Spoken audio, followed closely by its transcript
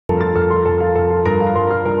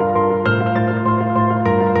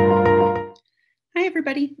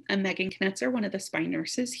I'm Megan Knetzer, one of the spine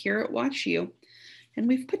nurses here at WashU, and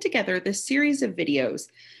we've put together this series of videos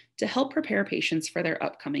to help prepare patients for their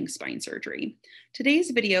upcoming spine surgery.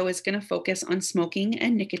 Today's video is going to focus on smoking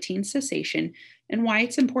and nicotine cessation and why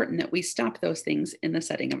it's important that we stop those things in the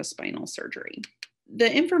setting of a spinal surgery.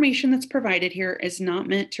 The information that's provided here is not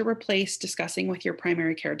meant to replace discussing with your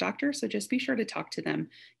primary care doctor, so just be sure to talk to them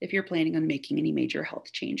if you're planning on making any major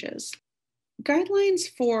health changes. Guidelines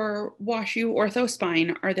for WashU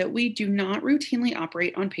OrthoSpine are that we do not routinely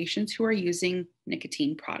operate on patients who are using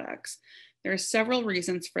nicotine products. There are several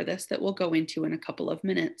reasons for this that we'll go into in a couple of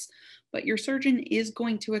minutes, but your surgeon is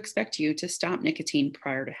going to expect you to stop nicotine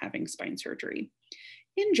prior to having spine surgery.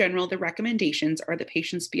 In general, the recommendations are that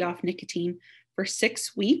patients be off nicotine for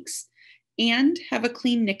 6 weeks and have a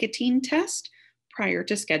clean nicotine test prior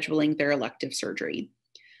to scheduling their elective surgery.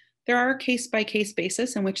 There are case-by-case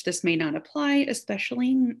basis in which this may not apply,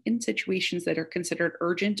 especially in situations that are considered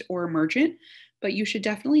urgent or emergent, but you should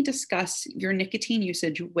definitely discuss your nicotine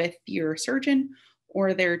usage with your surgeon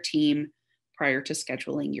or their team prior to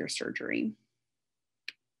scheduling your surgery.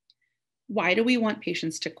 Why do we want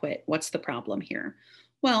patients to quit? What's the problem here?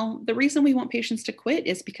 Well, the reason we want patients to quit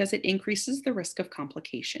is because it increases the risk of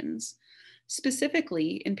complications.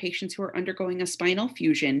 Specifically in patients who are undergoing a spinal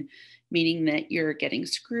fusion, meaning that you're getting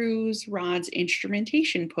screws, rods,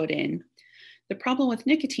 instrumentation put in. The problem with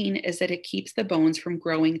nicotine is that it keeps the bones from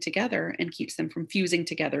growing together and keeps them from fusing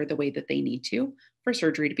together the way that they need to for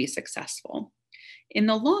surgery to be successful. In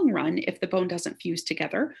the long run, if the bone doesn't fuse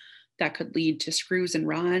together, that could lead to screws and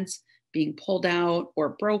rods being pulled out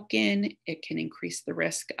or broken. It can increase the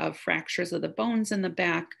risk of fractures of the bones in the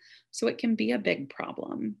back, so it can be a big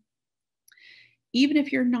problem. Even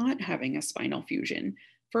if you're not having a spinal fusion,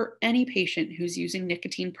 for any patient who's using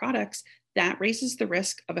nicotine products, that raises the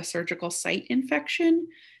risk of a surgical site infection.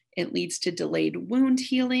 It leads to delayed wound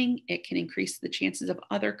healing. It can increase the chances of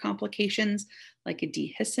other complications like a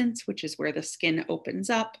dehiscence, which is where the skin opens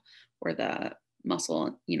up or the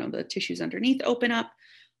muscle, the tissues underneath open up.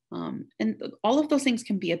 And all of those things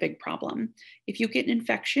can be a big problem. If you get an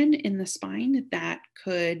infection in the spine, that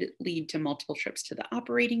could lead to multiple trips to the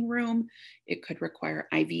operating room. It could require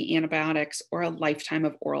IV antibiotics or a lifetime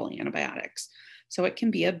of oral antibiotics. So it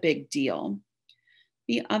can be a big deal.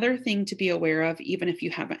 The other thing to be aware of, even if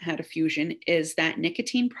you haven't had a fusion, is that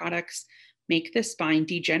nicotine products make the spine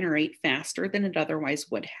degenerate faster than it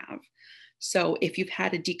otherwise would have. So if you've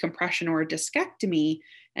had a decompression or a discectomy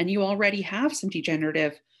and you already have some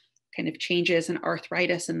degenerative kind of changes and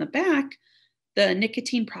arthritis in the back, the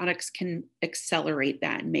nicotine products can accelerate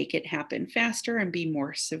that and make it happen faster and be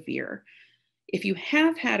more severe. If you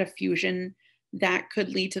have had a fusion, that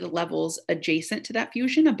could lead to the levels adjacent to that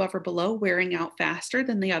fusion, above or below, wearing out faster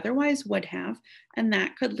than they otherwise would have. And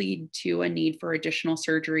that could lead to a need for additional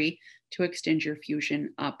surgery to extend your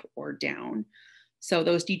fusion up or down. So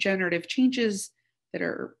those degenerative changes that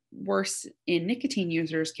are worse in nicotine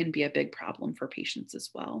users can be a big problem for patients as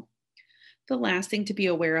well. The last thing to be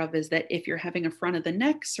aware of is that if you're having a front of the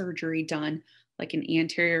neck surgery done, like an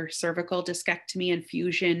anterior cervical discectomy and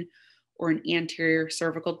fusion or an anterior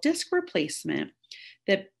cervical disc replacement,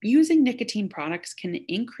 that using nicotine products can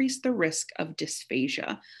increase the risk of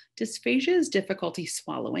dysphagia. Dysphagia is difficulty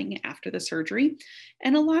swallowing after the surgery,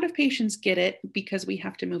 and a lot of patients get it because we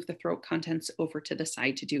have to move the throat contents over to the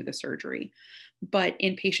side to do the surgery. But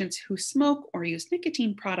in patients who smoke or use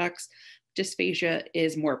nicotine products, dysphagia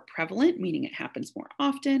is more prevalent, meaning it happens more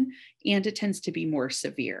often, and it tends to be more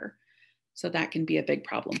severe. So that can be a big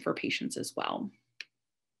problem for patients as well.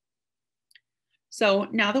 So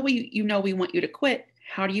now that we want you to quit,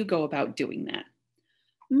 how do you go about doing that?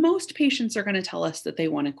 Most patients are going to tell us that they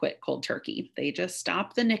want to quit cold turkey. They just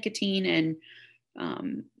stop the nicotine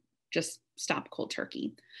and just stop cold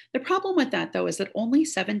turkey. The problem with that, though, is that only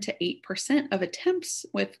 7 to 8% of attempts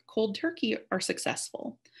with cold turkey are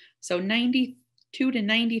successful. So 92 to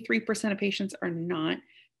 93% of patients are not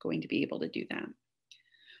going to be able to do that.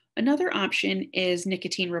 Another option is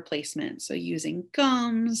nicotine replacement. So using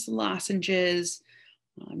gums, lozenges,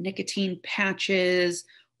 nicotine patches,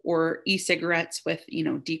 or e-cigarettes with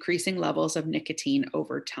decreasing levels of nicotine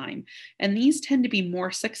over time. And these tend to be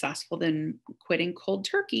more successful than quitting cold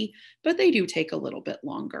turkey, but they do take a little bit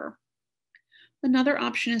longer. Another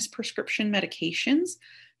option is prescription medications.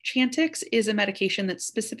 Chantix is a medication that's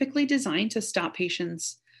specifically designed to stop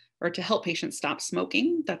patients or to help patients stop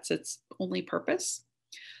smoking. That's its only purpose.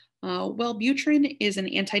 Wellbutrin is an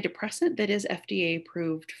antidepressant that is FDA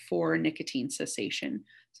approved for nicotine cessation.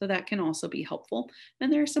 So that can also be helpful.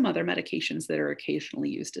 And there are some other medications that are occasionally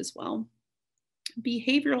used as well.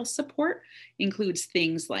 Behavioral support includes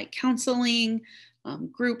things like counseling,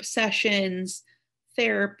 group sessions,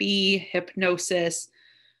 therapy, hypnosis.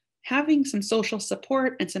 Having some social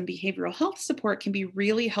support and some behavioral health support can be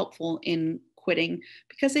really helpful in quitting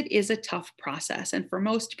because it is a tough process. And for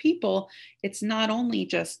most people, it's not only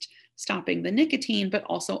just stopping the nicotine, but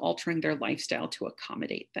also altering their lifestyle to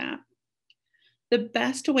accommodate that. The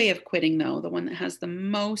best way of quitting, though, the one that has the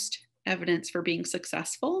most evidence for being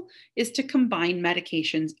successful, is to combine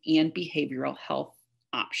medications and behavioral health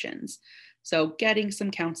options. So, getting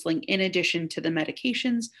some counseling in addition to the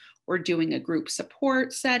medications, or doing a group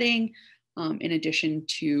support setting in addition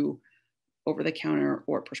to over the counter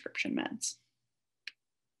or prescription meds.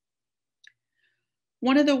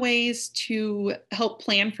 One of the ways to help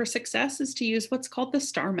plan for success is to use what's called the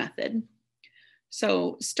STAR method.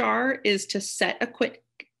 So, STAR is to set a quit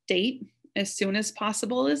date as soon as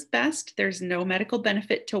possible is best. There's no medical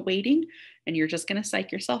benefit to waiting, and you're just going to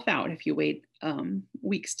psych yourself out if you wait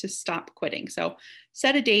weeks to stop quitting. So,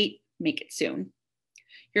 set a date, make it soon.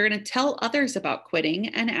 You're going to tell others about quitting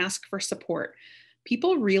and ask for support.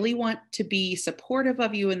 People really want to be supportive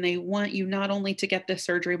of you, and they want you not only to get the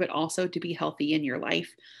surgery, but also to be healthy in your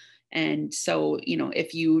life. And so,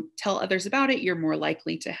 if you tell others about it, you're more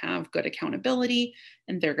likely to have good accountability,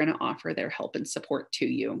 and they're going to offer their help and support to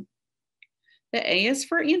you. The A is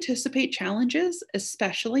for anticipate challenges,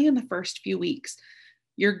 especially in the first few weeks.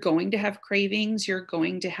 You're going to have cravings, you're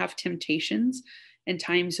going to have temptations, and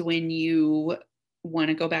times when you want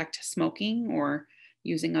to go back to smoking or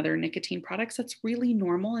using other nicotine products. That's really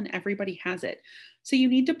normal and everybody has it. So you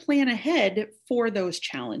need to plan ahead for those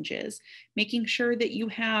challenges, making sure that you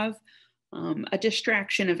have a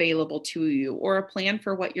distraction available to you or a plan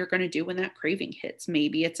for what you're going to do when that craving hits.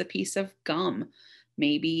 Maybe it's a piece of gum.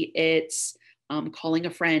 Maybe it's calling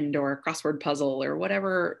a friend or a crossword puzzle or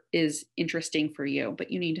whatever is interesting for you,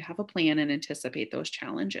 but you need to have a plan and anticipate those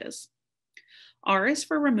challenges. R is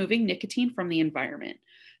for removing nicotine from the environment.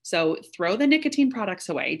 So throw the nicotine products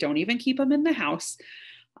away. Don't even keep them in the house.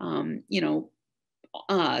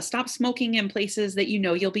 Stop smoking in places that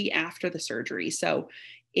you'll be after the surgery. So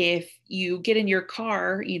if you get in your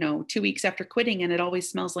car, 2 weeks after quitting and it always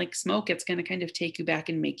smells like smoke, it's going to kind of take you back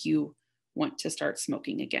and make you want to start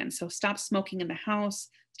smoking again. So stop smoking in the house,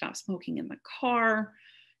 stop smoking in the car,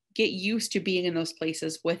 get used to being in those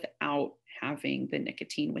places without having the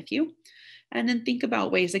nicotine with you. And then think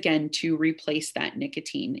about ways, again, to replace that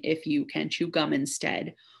nicotine. If you can chew gum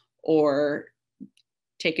instead, or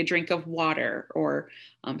take a drink of water, or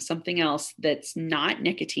something else that's not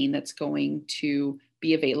nicotine that's going to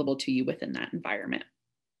be available to you within that environment.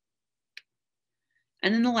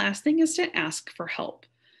 And then the last thing is to ask for help.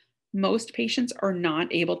 Most patients are not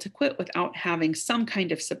able to quit without having some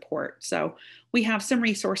kind of support. So we have some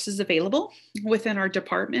resources available within our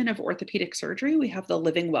Department of Orthopedic Surgery. We have the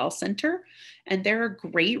Living Well Center, and they're a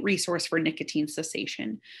great resource for nicotine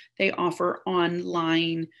cessation. They offer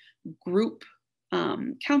online group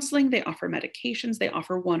counseling, they offer medications, they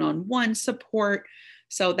offer one-on-one support.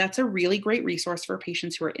 So that's a really great resource for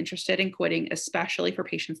patients who are interested in quitting, especially for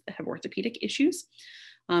patients that have orthopedic issues.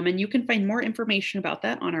 And you can find more information about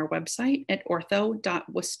that on our website at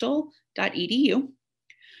ortho.wistl.edu.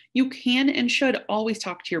 You can and should always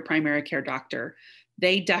talk to your primary care doctor.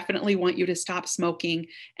 They definitely want you to stop smoking,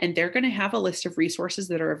 and they're going to have a list of resources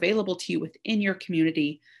that are available to you within your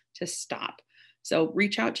community to stop. So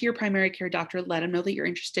reach out to your primary care doctor, let them know that you're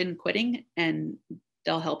interested in quitting, and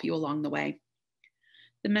they'll help you along the way.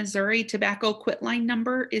 The Missouri Tobacco Quit Line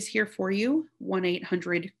number is here for you,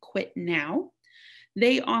 1-800-QUIT-NOW.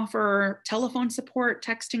 They offer telephone support,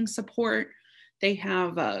 texting support. They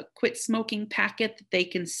have a quit smoking packet that they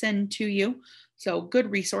can send to you. So good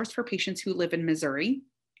resource for patients who live in Missouri.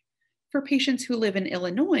 For patients who live in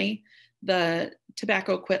Illinois, the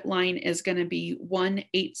tobacco quit line is going to be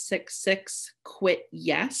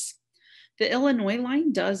 1-866-QUIT-YES. The Illinois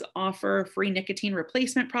line does offer free nicotine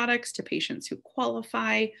replacement products to patients who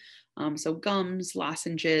qualify. So gums,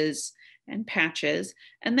 lozenges, and patches.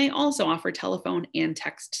 And they also offer telephone and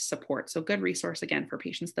text support. So good resource again for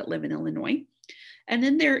patients that live in Illinois. And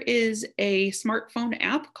then there is a smartphone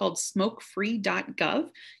app called smokefree.gov.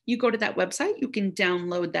 You go to that website, you can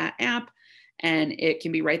download that app, and it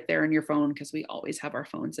can be right there on your phone because we always have our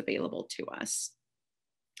phones available to us.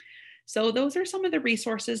 So those are some of the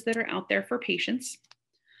resources that are out there for patients.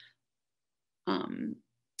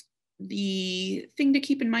 The thing to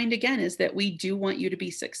keep in mind again is that we do want you to be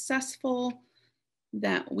successful,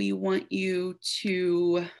 that we want you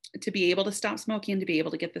to be able to stop smoking, to be able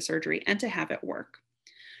to get the surgery, and to have it work.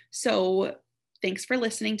 So thanks for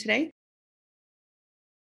listening today.